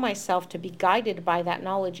allow myself to be guided by that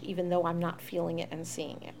knowledge even though I'm not feeling it and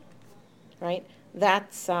seeing it, right?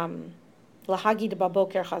 That's Lahagid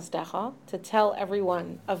Baboker Chazdecha, to tell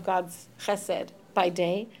everyone of God's Chesed by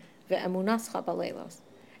day, ve'emunascha baleilos,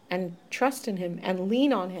 and trust in Him and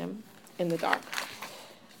lean on Him in the dark.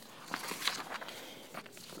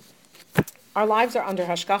 Our lives are under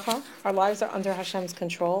Hashgacha. Our lives are under Hashem's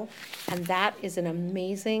control, and that is an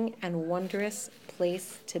amazing and wondrous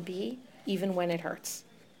place to be, even when it hurts.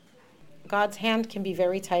 God's hand can be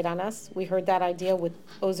very tight on us. We heard that idea with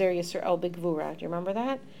Ozer Yisrael B'Gvura. Do you remember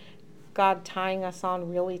that? God tying us on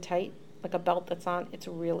really tight, like a belt that's on, it's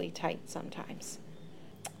really tight sometimes.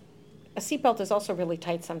 A seatbelt is also really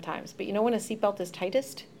tight sometimes, but you know when a seatbelt is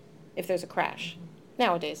tightest? If there's a crash.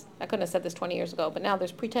 Nowadays, I couldn't have said this 20 years ago, but now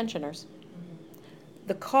there's pretensioners.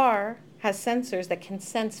 The car has sensors that can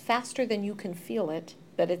sense faster than you can feel it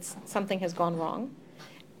that something has gone wrong,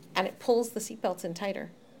 and it pulls the seatbelts in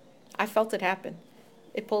tighter. I felt it happen.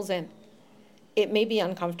 It pulls in. It may be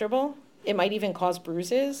uncomfortable. It might even cause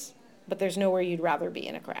bruises, but there's nowhere you'd rather be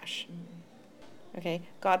in a crash. Okay?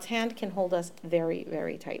 God's hand can hold us very,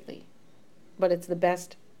 very tightly, but it's the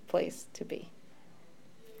best place to be.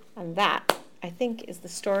 And that, I think, is the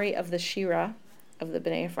story of the Shira of the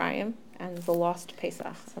Bnei Ephraim and the lost Pesach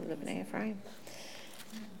of the Bnei Ephraim.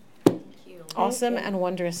 Thank you. Awesome Thank you. and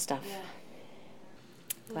wondrous stuff. Yeah.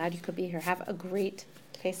 Glad you could be here. Have a great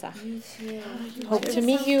Pesach. You too. Hope to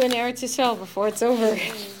meet you in Eretz Yisrael before it's over.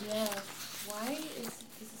 Yes. Why does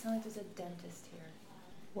it sound like there's a dentist here?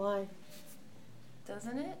 Why?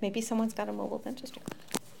 Doesn't it? Maybe someone's got a mobile dentistry.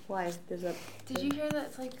 Why? There's a. Did you hear that?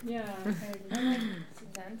 It's like, Yeah. I'm like, it's a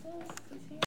dentist? Is here?